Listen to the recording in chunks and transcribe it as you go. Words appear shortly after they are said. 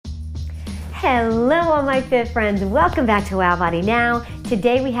Hello all my fit friends, welcome back to Wow Body Now.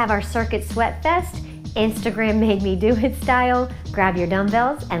 Today we have our Circuit Sweat Fest, Instagram made me do it style. Grab your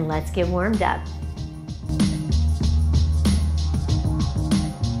dumbbells and let's get warmed up.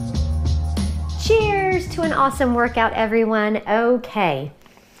 Cheers to an awesome workout everyone. Okay,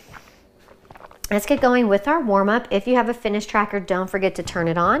 let's get going with our warm-up. If you have a fitness tracker, don't forget to turn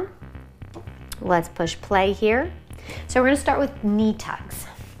it on. Let's push play here. So we're gonna start with knee tucks.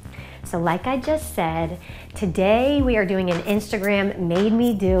 So like I just said, today we are doing an Instagram made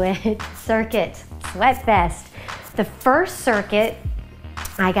me do it circuit, Sweat Fest. The first circuit,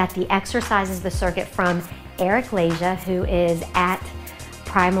 I got the exercises, the circuit from Glacier, who is at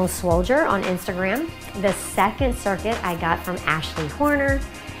Primal Soldier on Instagram. The second circuit I got from Ashley Horner.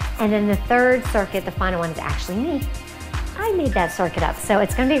 And then the third circuit, the final one, is actually me. I made that circuit up, so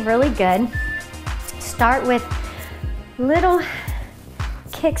it's gonna be really good. Start with little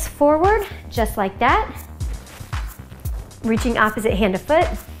kicks forward, just like that. Reaching opposite hand to foot.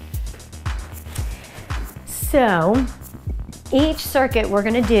 So each circuit we're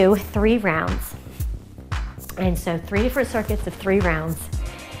gonna do 3 rounds. And so 3 different circuits of 3 rounds.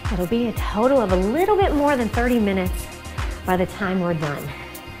 It'll be a total of a little bit more than 30 minutes by the time we're done.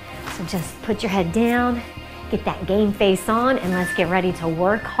 So just put your head down, get that game face on, and let's get ready to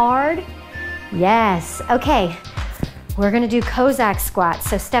work hard. Yes, okay. We're gonna do Cossack squats.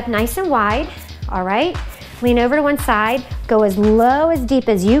 So step nice and wide, all right? Lean over to one side, go as low, as deep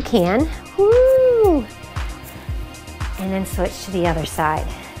as you can. Woo! And then switch to the other side.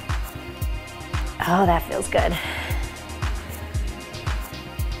 Oh, that feels good.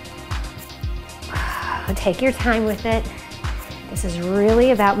 Take your time with it. This is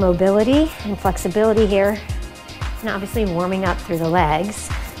really about mobility and flexibility here, and obviously warming up through the legs.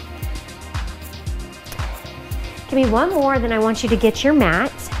 Give me one more, then I want you to get your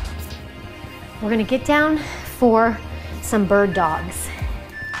mat. We're gonna get down for some bird dogs.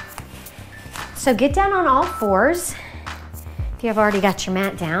 So get down on all fours, if you have already got your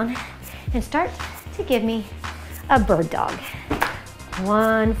mat down, and start to give me a bird dog.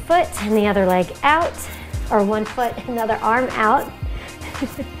 One foot and the other leg out, or one foot and the other arm out.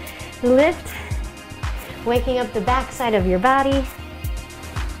 Lift, waking up the back side of your body.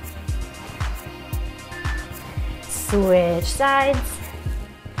 Switch sides,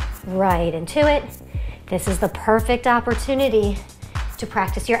 right into it. This is the perfect opportunity to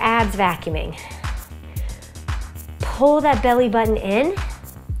practice your abs vacuuming. Pull that belly button in,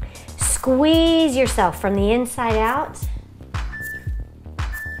 squeeze yourself from the inside out.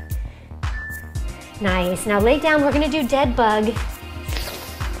 Nice, now lay down, we're gonna do dead bug.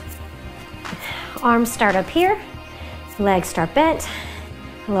 Arms start up here, legs start bent.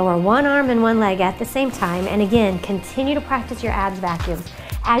 Lower one arm and one leg at the same time. And again, continue to practice your abs vacuums.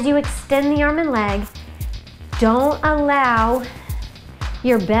 As you extend the arm and leg, don't allow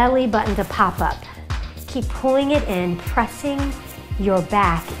your belly button to pop up. Keep pulling it in, pressing your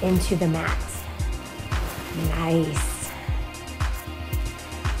back into the mat. Nice.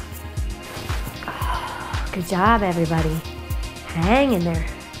 Oh, good job, everybody. Hang in there.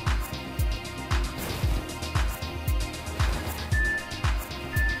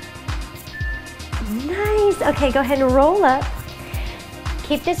 Nice. Okay, go ahead and roll up.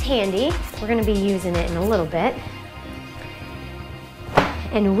 Keep this handy. We're going to be using it in a little bit.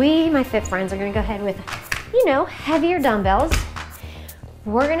 And we, my fit friends, are going to go ahead with, you know, heavier dumbbells.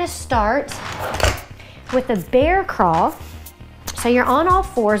 We're going to start with a bear crawl. So you're on all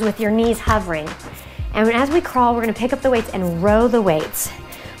fours with your knees hovering. And as we crawl, we're going to pick up the weights and row the weights.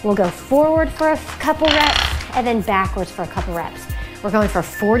 We'll go forward for a couple reps and then backwards for a couple reps. We're going for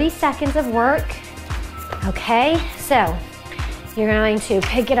 40 seconds of work. Okay, so you're going to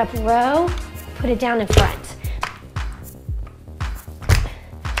pick it up, row, put it down in front.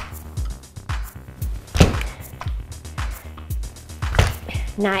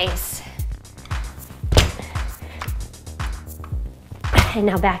 Nice. And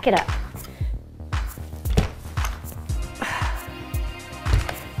now back it up.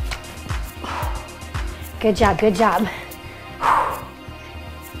 Good job, good job.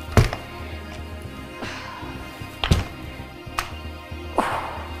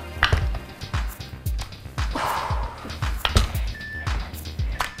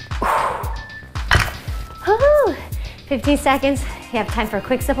 Woo-hoo. 15 seconds. You have time for a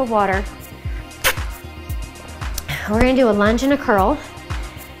quick sip of water. We're gonna do a lunge and a curl.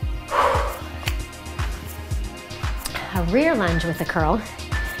 A rear lunge with a curl.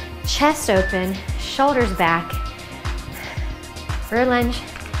 Chest open, shoulders back. Rear lunge,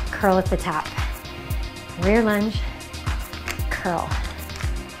 curl at the top. Rear lunge, curl.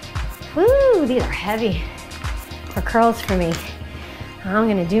 Woo! Whew, these are heavy for curls for me. I'm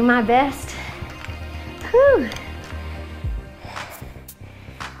gonna do my best. Whew.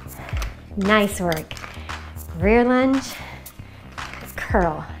 Nice work. Rear lunge,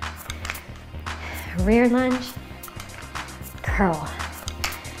 curl. Rear lunge, curl.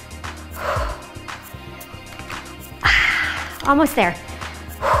 Almost there.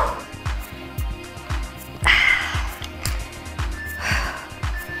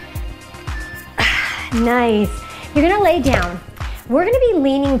 Nice. You're gonna lay down. We're gonna be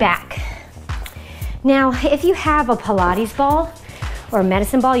leaning back. Now, if you have a Pilates ball or a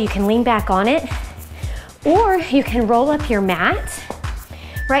medicine ball, you can lean back on it, or you can roll up your mat,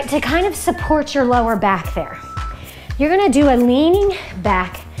 right, to kind of support your lower back there. You're gonna do a leaning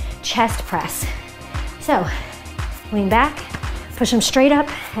back chest press. So, lean back, push them straight up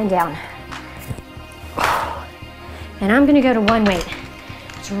and down. And I'm gonna go to one weight.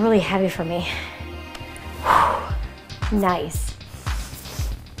 It's really heavy for me. Nice.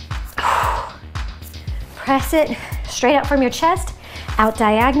 Press it straight up from your chest, out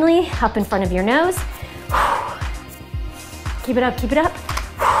diagonally, up in front of your nose. Keep it up, keep it up.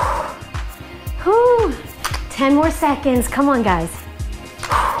 10 more seconds, come on guys.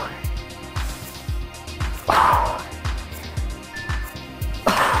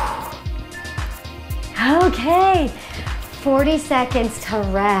 Okay, 40 seconds to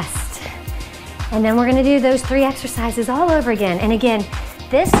rest. And then we're gonna do those 3 exercises all over again. And again,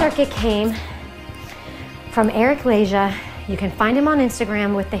 this circuit came from Eric Glacier. You can find him on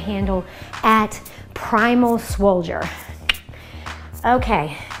Instagram with the handle @PrimalSwolger.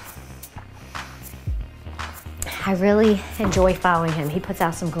 Okay. I really enjoy following him. He puts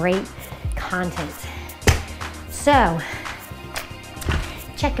out some great content. So,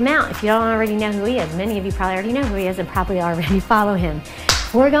 check him out if you don't already know who he is. Many of you probably already know who he is and probably already follow him.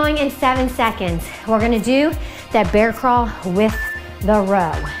 We're going in 7 seconds. We're gonna do that bear crawl with the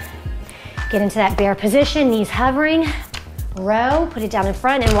row. Get into that bear position, knees hovering, row, put it down in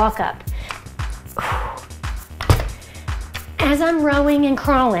front and walk up. As I'm rowing and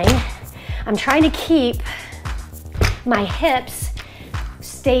crawling, I'm trying to keep my hips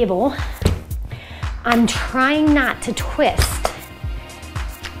stable. I'm trying not to twist.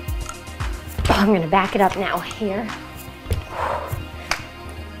 I'm gonna back it up now here.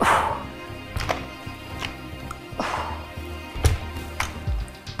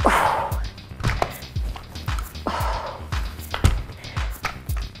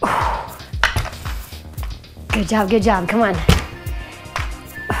 Good job, come on.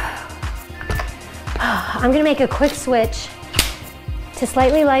 I'm gonna make a quick switch to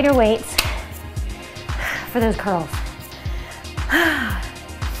slightly lighter weights for those curls.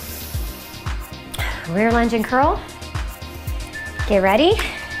 Rear lunge and curl. Get ready.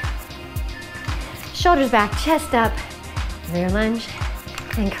 Shoulders back, chest up. Rear lunge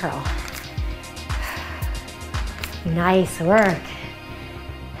and curl. Nice work.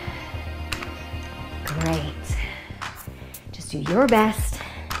 Great. Just do your best.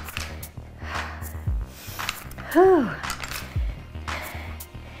 Whew.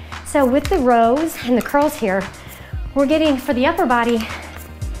 So with the rows and the curls here, we're getting, for the upper body,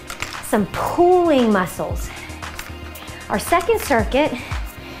 some pulling muscles. Our second circuit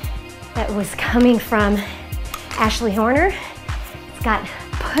that was coming from Ashley Horner, it's got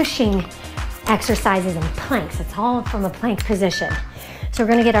pushing exercises and planks. It's all from a plank position. So we're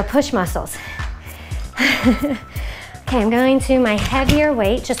gonna get our push muscles. Okay, I'm going to my heavier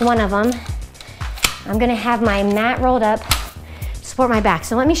weight, just one of them. I'm gonna have my mat rolled up, support my back.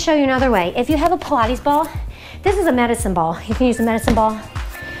 So let me show you another way. If you have a Pilates ball, this is a medicine ball. You can use a medicine ball,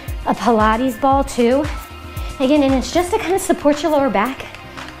 a Pilates ball too. Again, and it's just to kind of support your lower back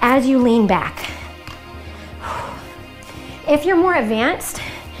as you lean back. If you're more advanced,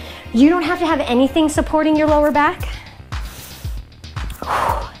 you don't have to have anything supporting your lower back.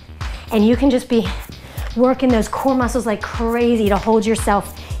 And you can just be working those core muscles like crazy to hold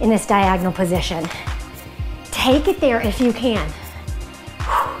yourself in this diagonal position. Take it there if you can.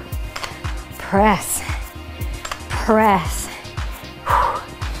 Press, press.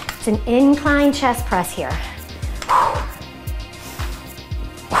 It's an incline chest press here.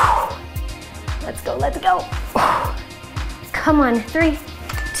 Let's go, let's go. Come on, 3,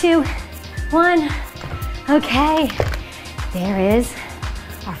 2, 1. Okay, there is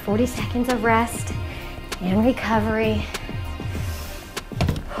our 40 seconds of rest and recovery.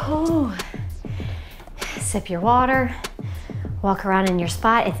 Ooh. Sip your water, walk around in your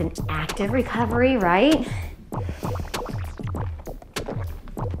spot. It's an active recovery, right?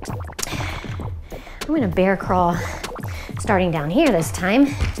 I'm gonna bear crawl starting down here this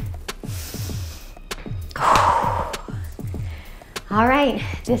time. All right,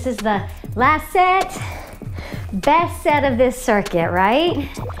 this is the last set. Best set of this circuit, right?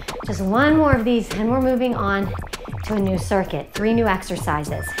 Just one more of these and we're moving on to a new circuit. 3 new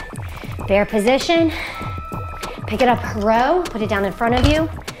exercises. Bear position, pick it up, row, put it down in front of you.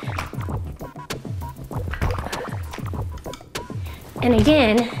 And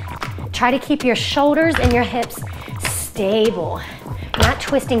again, try to keep your shoulders and your hips stable, not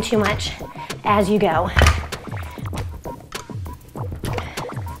twisting too much as you go.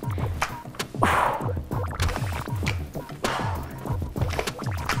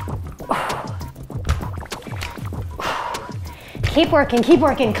 Keep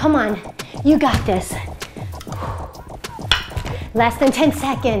working, come on. You got this. Less than 10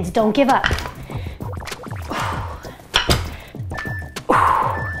 seconds, don't give up.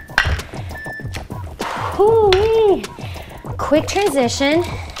 Ooh-wee. Quick transition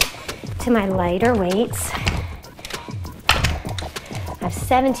to my lighter weights. I have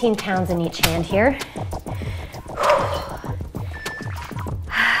 17 pounds in each hand here.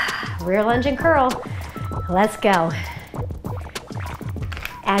 Rear lunge and curl. Let's go.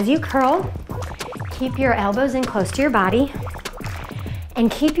 As you curl, keep your elbows in close to your body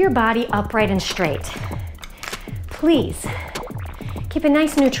and keep your body upright and straight. Please, keep a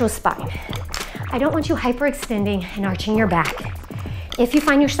nice neutral spine. I don't want you hyperextending and arching your back. If you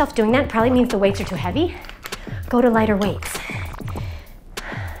find yourself doing that, it probably means the weights are too heavy. Go to lighter weights.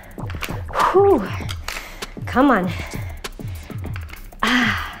 Whew. Come on.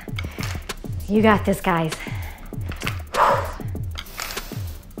 You got this, guys.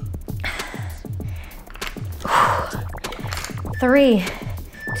 3,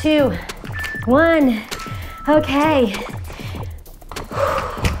 2, 1. Okay.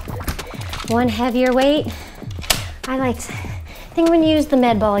 One heavier weight. I think I'm going to use the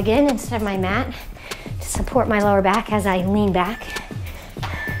med ball again instead of my mat to support my lower back as I lean back.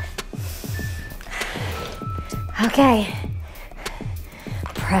 Okay.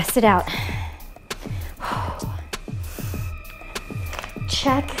 Press it out.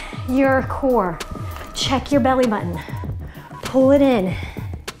 Check your core. Check your belly button. Pull it in.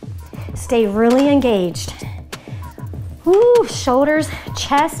 Stay really engaged. Woo, shoulders,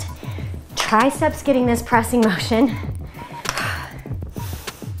 chest, triceps getting this pressing motion.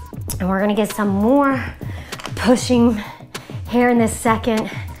 And we're gonna get some more pushing here in this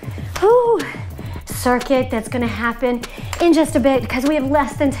second circuit that's gonna happen in just a bit because we have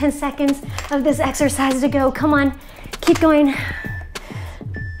less than 10 seconds of this exercise to go. Come on, keep going.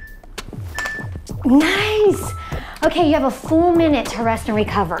 Nice. Okay, you have a full minute to rest and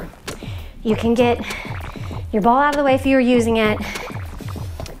recover. You can get your ball out of the way if you're using it,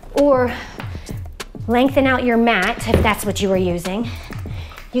 or lengthen out your mat if that's what you were using.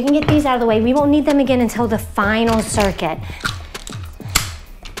 You can get these out of the way. We won't need them again until the final circuit.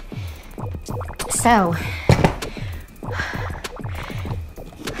 So,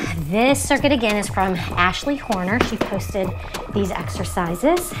 this circuit again is from Ashley Horner. She posted these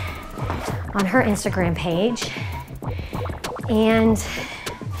exercises on her Instagram page. And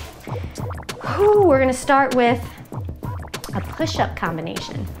we're gonna start with a push-up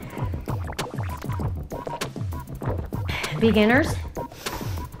combination. Beginners,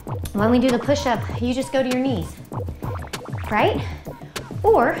 when we do the push-up, you just go to your knees, right?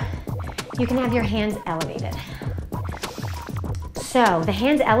 Or you can have your hands elevated. So the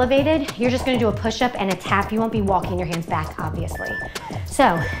hands elevated, you're just gonna do a push-up and a tap. You won't be walking your hands back, obviously.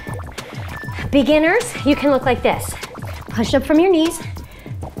 So beginners, you can look like this. Push up from your knees,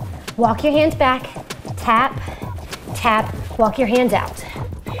 walk your hands back, tap, tap, walk your hands out.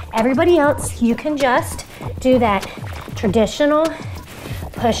 Everybody else, you can just do that traditional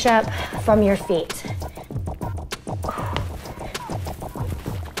push up from your feet.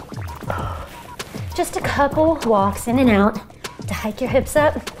 Just a couple walks in and out to hike your hips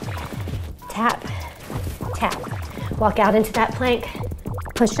up, tap, tap. Walk out into that plank,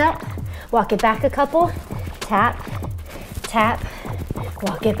 push up, walk it back a couple, tap, tap,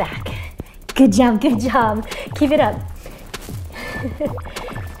 walk it back. Good job, good job. Keep it up.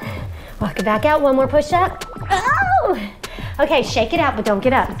 Walk it back out, one more push up. Oh! Okay, shake it out, but don't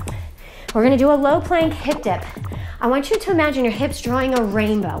get up. We're gonna do a low plank hip dip. I want you to imagine your hips drawing a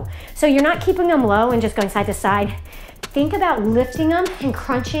rainbow. So you're not keeping them low and just going side to side. Think about lifting them and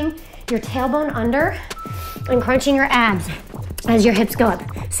crunching your tailbone under and crunching your abs as your hips go up.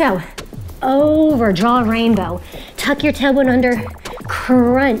 So, over, draw a rainbow. Tuck your tailbone under,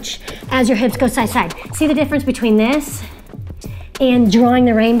 crunch as your hips go side to side. See the difference between this and drawing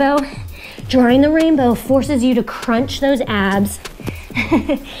the rainbow? Drawing the rainbow forces you to crunch those abs,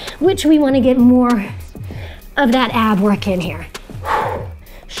 which we want to get more of that ab work in here.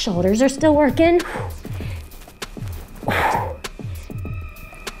 Shoulders are still working.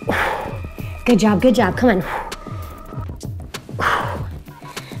 Good job, good job. Come on.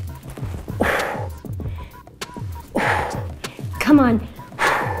 Come on.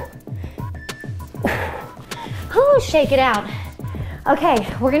 Ooh, shake it out. Okay,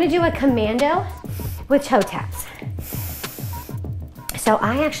 we're gonna do a commando with toe taps. So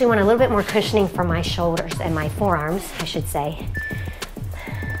I actually want a little bit more cushioning for my shoulders and my forearms, I should say.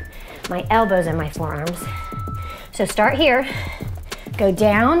 My elbows and my forearms. So start here, go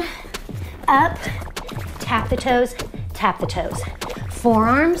down, up, tap the toes, tap the toes.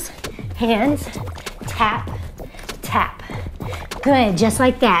 Forearms, hands, tap, tap. Good, just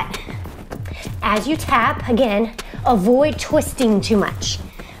like that. As you tap, again, avoid twisting too much.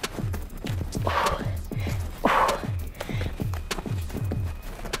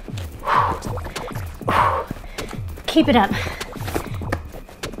 Keep it up.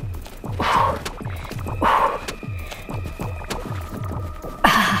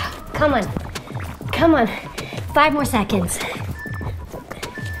 Come on, come on. 5 more seconds.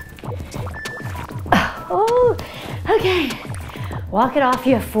 Oh, okay. Walk it off,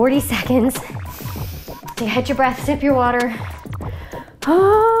 you have 40 seconds. To catch your breath, sip your water.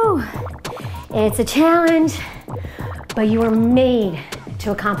 Oh, it's a challenge, but you were made to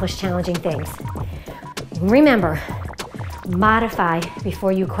accomplish challenging things. Remember, modify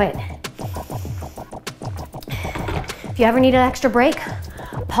before you quit. If you ever need an extra break,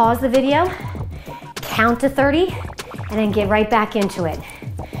 pause the video, count to 30, and then get right back into it.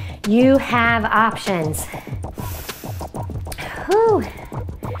 You have options. Whew.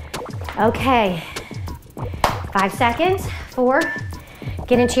 Okay, 5 seconds, 4,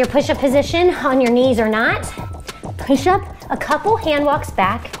 get into your push-up position on your knees or not. Push up a couple, hand walks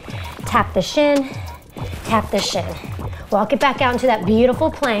back, tap the shin, tap the shin. Walk it back out into that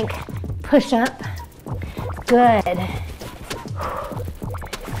beautiful plank. Push up. Good.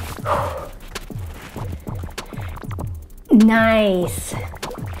 Nice.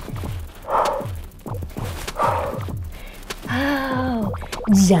 Oh,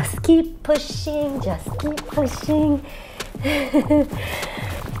 just keep pushing, just keep pushing.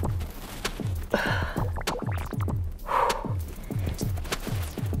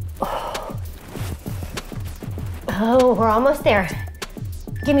 Oh, we're almost there.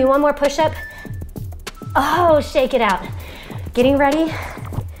 Give me one more push-up. Oh, shake it out. Getting ready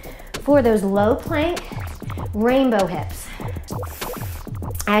for those low plank rainbow hips.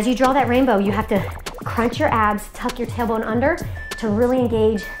 As you draw that rainbow, you have to crunch your abs, tuck your tailbone under to really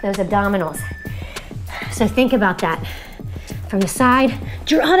engage those abdominals. So think about that. From the side,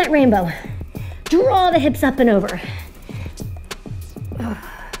 draw that rainbow. Draw the hips up and over.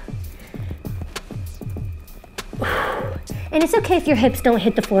 And it's okay if your hips don't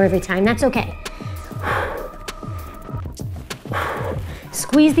hit the floor every time, that's okay.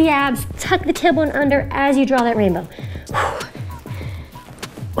 Squeeze the abs, tuck the tailbone under as you draw that rainbow.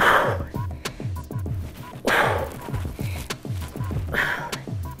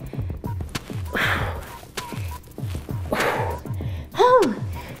 Oh,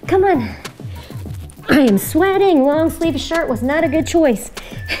 come on. I am sweating. Long sleeve shirt was not a good choice.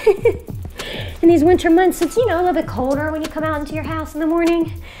 In these winter months, it's, you know, a little bit colder when you come out into your house in the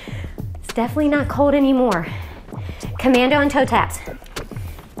morning. It's definitely not cold anymore. Commando and toe taps.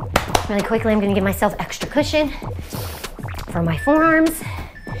 Really quickly, I'm gonna give myself extra cushion for my forearms.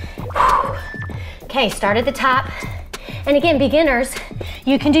 Okay, start at the top. And again, beginners,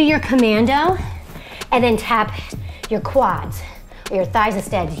 you can do your commando and then tap your quads or your thighs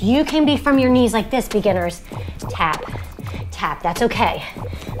instead. You can be from your knees like this, beginners. Tap, tap, that's okay.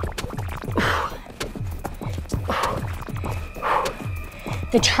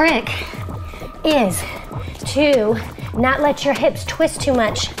 The trick is to not let your hips twist too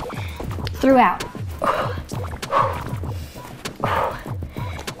much throughout.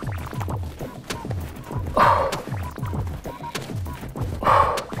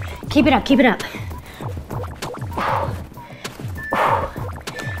 Keep it up, keep it up.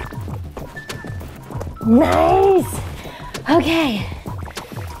 Nice. Okay.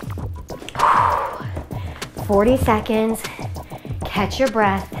 40 seconds. Catch your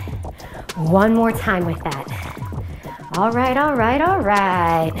breath. One more time with that. All right, all right, all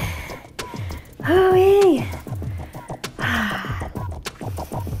right. Hooey.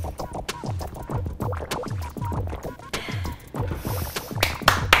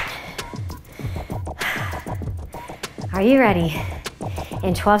 Are you ready?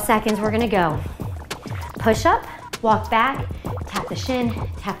 In 12 seconds, we're gonna go. Push up, walk back, tap the shin,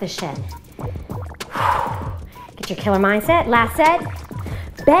 tap the shin. Get your killer mindset. Last set.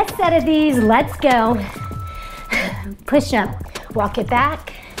 Best set of these, let's go. Push up, walk it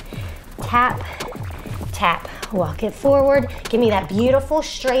back, tap, tap, walk it forward. Give me that beautiful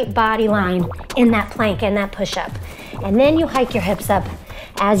straight body line in that plank and that push up. And then you hike your hips up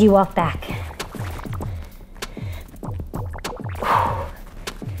as you walk back.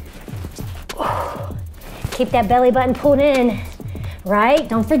 Keep that belly button pulled in, right?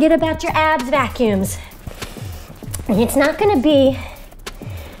 Don't forget about your abs vacuums. And it's not gonna be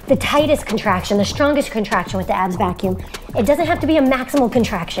the tightest contraction, the strongest contraction with the abs vacuum. It doesn't have to be a maximal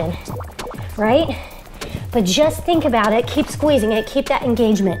contraction, right? But just think about it, keep squeezing it, keep that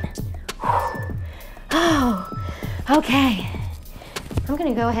engagement. Oh, okay. I'm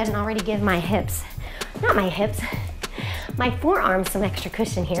gonna go ahead and already give my hips, not my hips, my forearms some extra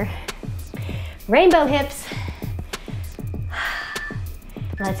cushion here. Rainbow hips.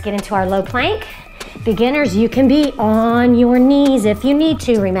 Let's get into our low plank. Beginners, you can be on your knees if you need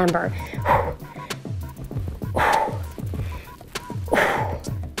to, remember.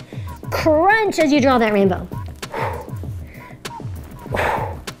 Crunch as you draw that rainbow.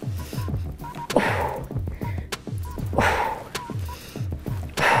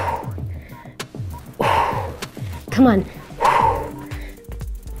 Come on.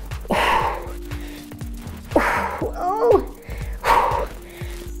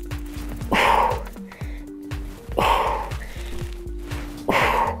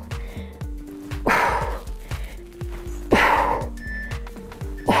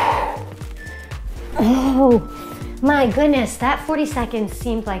 Oh my goodness, that 40 seconds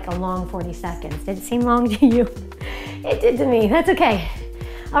seemed like a long 40 seconds. Did it seem long to you? It did to me, that's okay.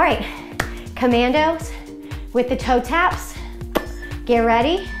 All right, commandos with the toe taps. Get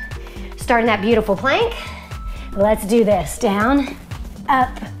ready, starting that beautiful plank. Let's do this, down,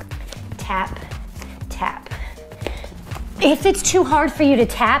 up, tap, tap. If it's too hard for you to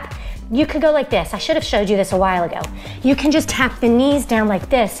tap, you could go like this. I should have showed you this a while ago. You can just tap the knees down like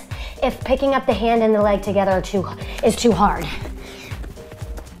this if picking up the hand and the leg together is too hard.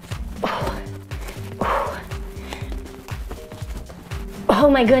 Oh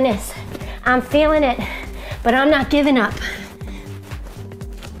my goodness, I'm feeling it, but I'm not giving up.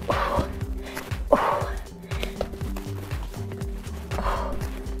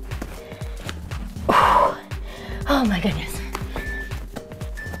 Oh my goodness.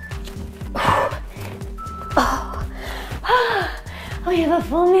 We have a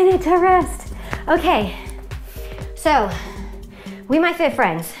full minute to rest. Okay, so we my fit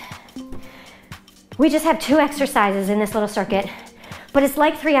friends, we just have 2 exercises in this little circuit, but it's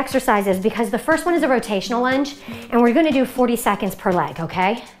like 3 exercises because the first one is a rotational lunge and we're gonna do 40 seconds per leg,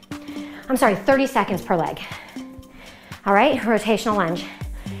 okay? I'm sorry, 30 seconds per leg. All right, rotational lunge.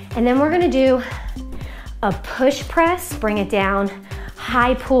 And then we're gonna do a push press, bring it down,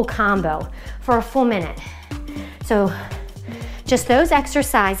 high pull combo for a full minute. So just those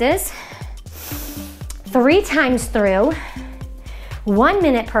exercises 3 times through, 1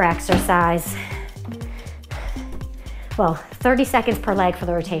 minute per exercise. Well, 30 seconds per leg for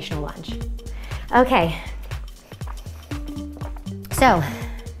the rotational lunge. Okay, so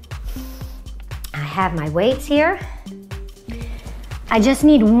I have my weights here. I just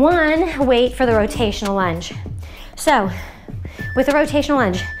need 1 weight for the rotational lunge. So with the rotational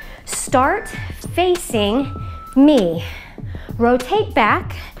lunge, start facing me. Rotate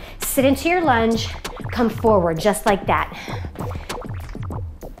back, sit into your lunge, come forward just like that.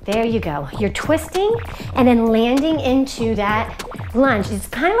 There you go. You're twisting and then landing into that lunge. It's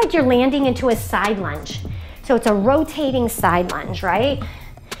kind of like you're landing into a side lunge. So it's a rotating side lunge, right?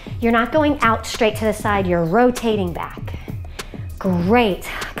 You're not going out straight to the side, you're rotating back. Great.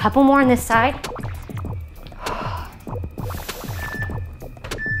 A couple more on this side.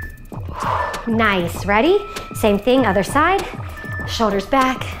 Nice. Ready? Same thing, other side. Shoulders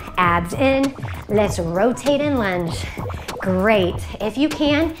back, abs in. Let's rotate and lunge. Great. If you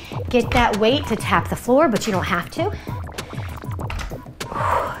can, get that weight to tap the floor, but you don't have to.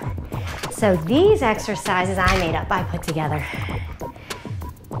 So these exercises I made up, I put together.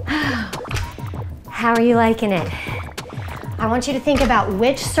 How are you liking it? I want you to think about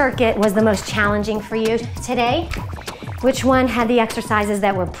which circuit was the most challenging for you today. Which one had the exercises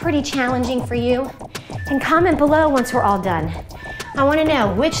that were pretty challenging for you? And comment below once we're all done. I want to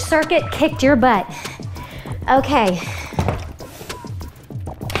know which circuit kicked your butt. Okay.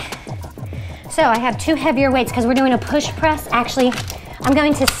 So I have 2 heavier weights because we're doing a push press. Actually, I'm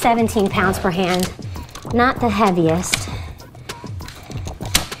going to 17 pounds per hand, not the heaviest.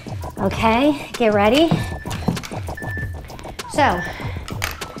 Okay, get ready. So,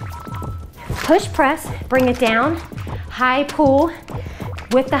 push press, bring it down, high pull,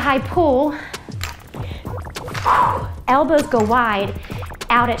 With the high pull, elbows go wide,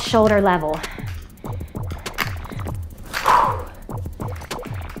 out at shoulder level.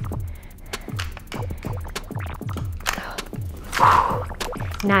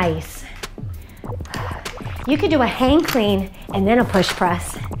 Nice. You could do a hang clean and then a push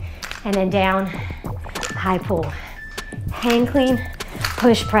press, and then down, high pull. Hang clean,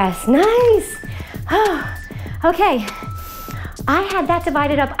 push press. Nice. Okay, I had that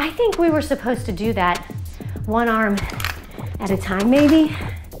divided up. I think we were supposed to do that one arm at a time maybe,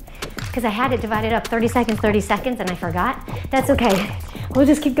 because I had it divided up 30 seconds, and I forgot. That's okay. We'll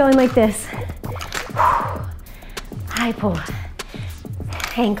just keep going like this. High pull,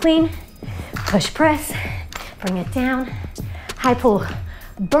 hang clean, push press, bring it down, high pull,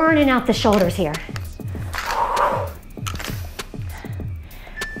 burning out the shoulders here.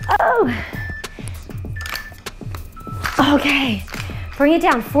 Oh, okay, bring it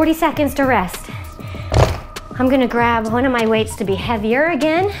down, 40 seconds to rest. I'm gonna grab one of my weights to be heavier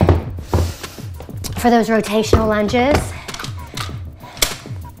again for those rotational lunges.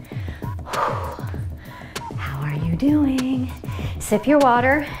 How are you doing? Sip your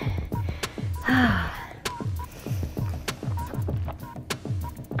water.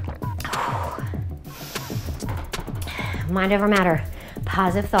 Mind over matter,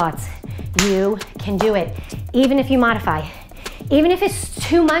 positive thoughts. You can do it, even if you modify. Even if it's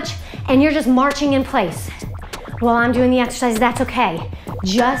too much and you're just marching in place while I'm doing the exercise, that's okay.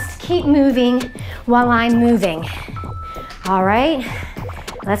 Just keep moving while I'm moving. All right,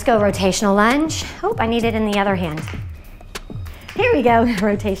 let's go rotational lunge. Oh, I need it in the other hand. Here we go,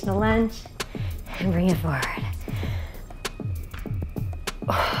 rotational lunge, and bring it forward.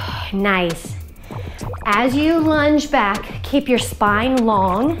 Oh, nice. As you lunge back, keep your spine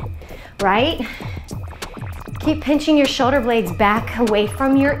long, right? Keep pinching your shoulder blades back away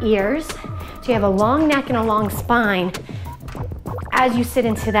from your ears so you have a long neck and a long spine as you sit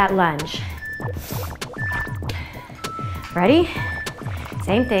into that lunge. Ready?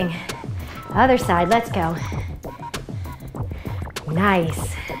 Same thing. Other side, let's go.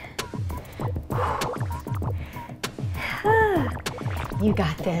 Nice. You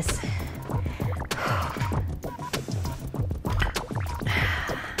got this.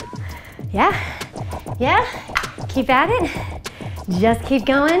 Yeah, yeah, keep at it. Just keep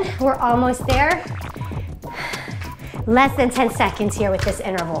going, we're almost there. Less than 10 seconds here with this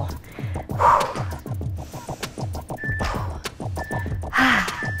interval.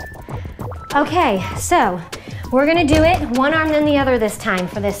 Okay, so we're gonna do it one arm then the other this time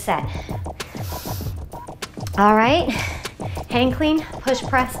for this set. All right, hang clean, push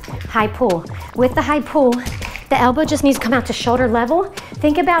press, high pull. With the high pull, the elbow just needs to come out to shoulder level.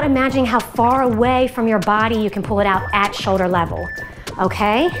 Think about imagining how far away from your body you can pull it out at shoulder level,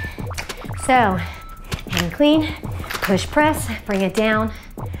 okay? So, hang clean, push press, bring it down,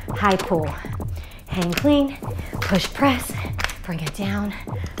 high pull. Hang clean, push press, bring it down,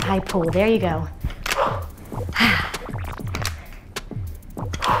 high pull. There you go.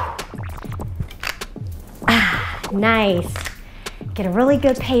 Nice. Get a really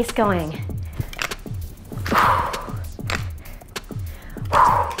good pace going.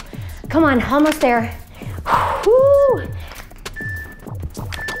 Come on, almost there. Woo.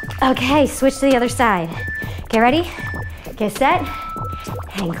 Okay, switch to the other side. Get ready, get set,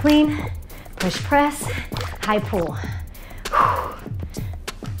 hang clean, push press, high pull.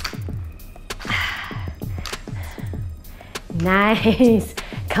 Nice.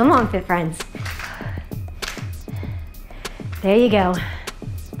 Come on, fit friends. There you go.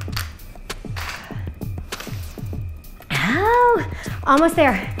 Oh, almost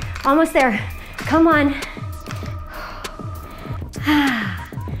there, almost there. Come on.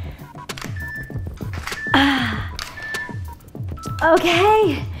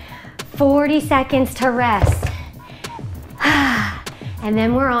 Okay, 40 seconds to rest. And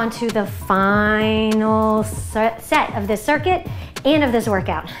then we're on to the final set of this circuit and of this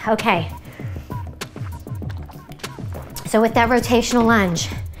workout. Okay. So with that rotational lunge,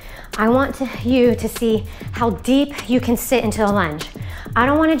 I want you to see how deep you can sit into the lunge. I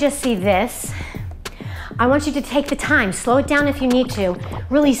don't want to just see this. I want you to take the time, slow it down if you need to,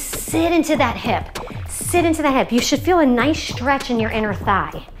 really sit into that hip. Sit into the hip. You should feel a nice stretch in your inner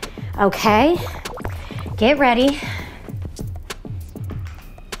thigh. Okay? Get ready.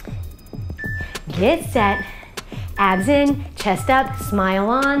 Get set. Abs in, chest up, smile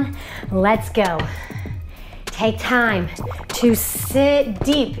on. Let's go. Take time to sit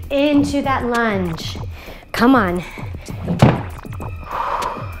deep into that lunge. Come on.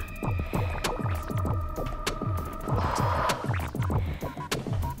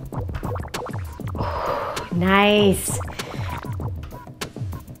 Nice.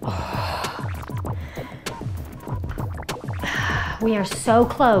 We are so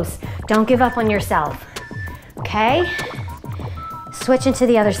close. Don't give up on yourself. Okay? Switch into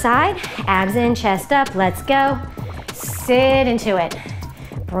the other side. Abs in, chest up. Let's go. Sit into it.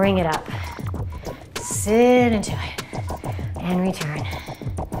 Bring it up. Sit into it. And return.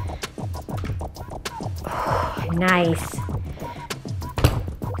 Nice.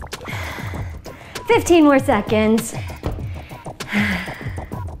 15 more seconds.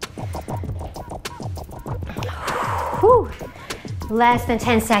 Whew. Less than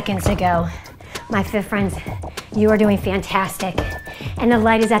 10 seconds to go. My fit friends, you are doing fantastic. And the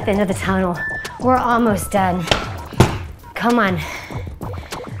light is at the end of the tunnel. We're almost done. Come on.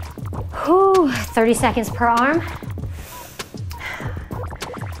 Whew. 30 seconds per arm.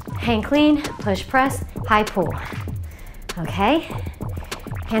 Hang clean, push press, high pull. Okay.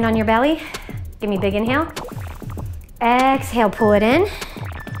 Hand on your belly. Give me a big inhale. Exhale, pull it in.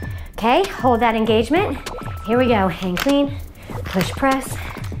 Okay, hold that engagement. Here we go. Hang clean, push press,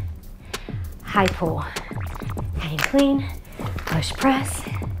 high pull. Hang clean, push press,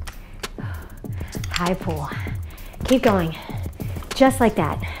 high pull. Keep going, just like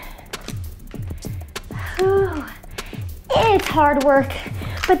that. Whew. It's hard work,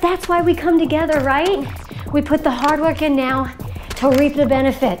 but that's why we come together, right? We put the hard work in now to reap the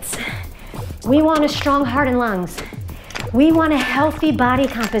benefits. We want a strong heart and lungs. We want a healthy body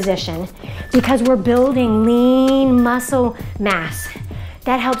composition because we're building lean muscle mass.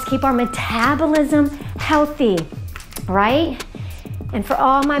 That helps keep our metabolism healthy, right? And for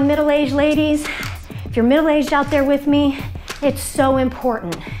all my middle-aged ladies, if you're middle-aged out there with me, it's so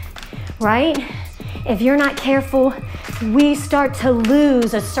important, right? If you're not careful, we start to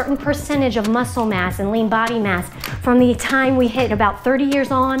lose a certain percentage of muscle mass and lean body mass from the time we hit about 30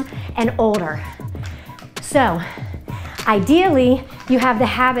 years on and older. So, ideally, you have the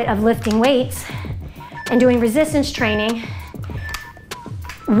habit of lifting weights and doing resistance training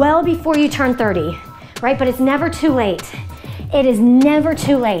well before you turn 30, right? But it's never too late. It is never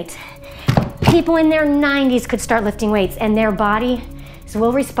too late. People in their 90s could start lifting weights and their body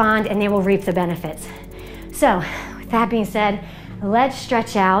will respond and they will reap the benefits. So, with that being said, let's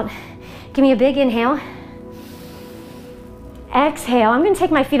stretch out. Give me a big inhale. Exhale. I'm going to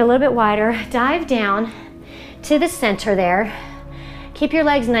take my feet a little bit wider. Dive down to the center there. Keep your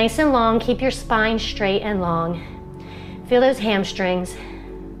legs nice and long. Keep your spine straight and long. Feel those hamstrings.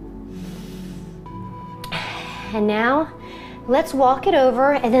 And now, let's walk it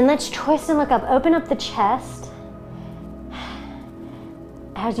over and then let's twist and look up. Open up the chest.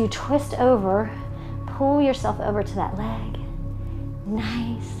 As you twist over, pull yourself over to that leg.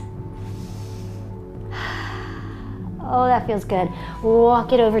 Nice. Oh, that feels good.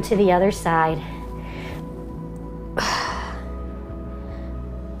 Walk it over to the other side.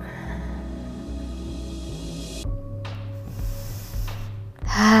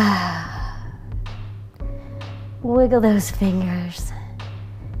 Wiggle those fingers.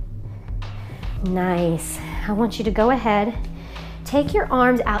 Nice. I want you to go ahead, take your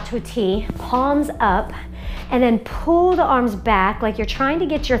arms out to a T, palms up, and then pull the arms back like you're trying to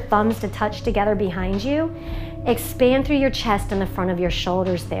get your thumbs to touch together behind you. Expand through your chest and the front of your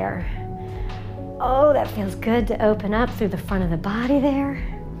shoulders there. Oh, that feels good to open up through the front of the body there.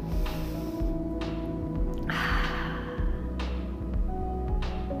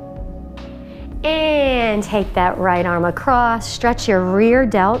 And take that right arm across, stretch your rear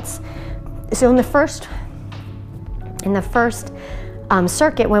delts. So in the first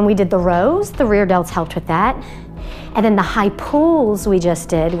circuit when we did the rows, the rear delts helped with that. And then the high pulls we just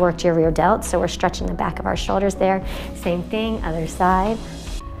did worked your rear delts, so we're stretching the back of our shoulders there. Same thing, other side.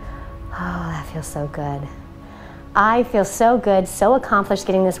 Oh, that feels so good. I feel so good, so accomplished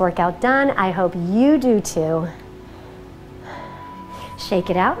getting this workout done. I hope you do too. Shake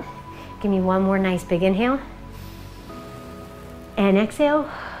it out. Give me one more nice big inhale. And exhale.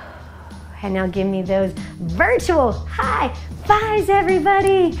 And now give me those virtual high fives,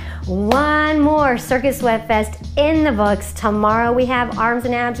 everybody. One more Circuit Sweat Fest in the books. Tomorrow we have arms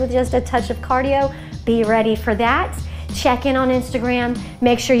and abs with just a touch of cardio. Be ready for that. Check in on Instagram.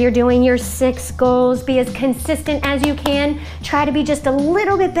 Make sure you're doing your 6 goals. Be as consistent as you can. Try to be just a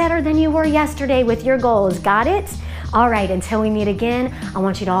little bit better than you were yesterday with your goals. Got it? All right, until we meet again, I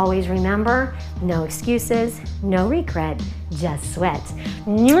want you to always remember, no excuses, no regret, just sweat.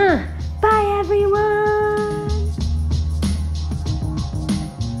 Mwah! Bye, everyone.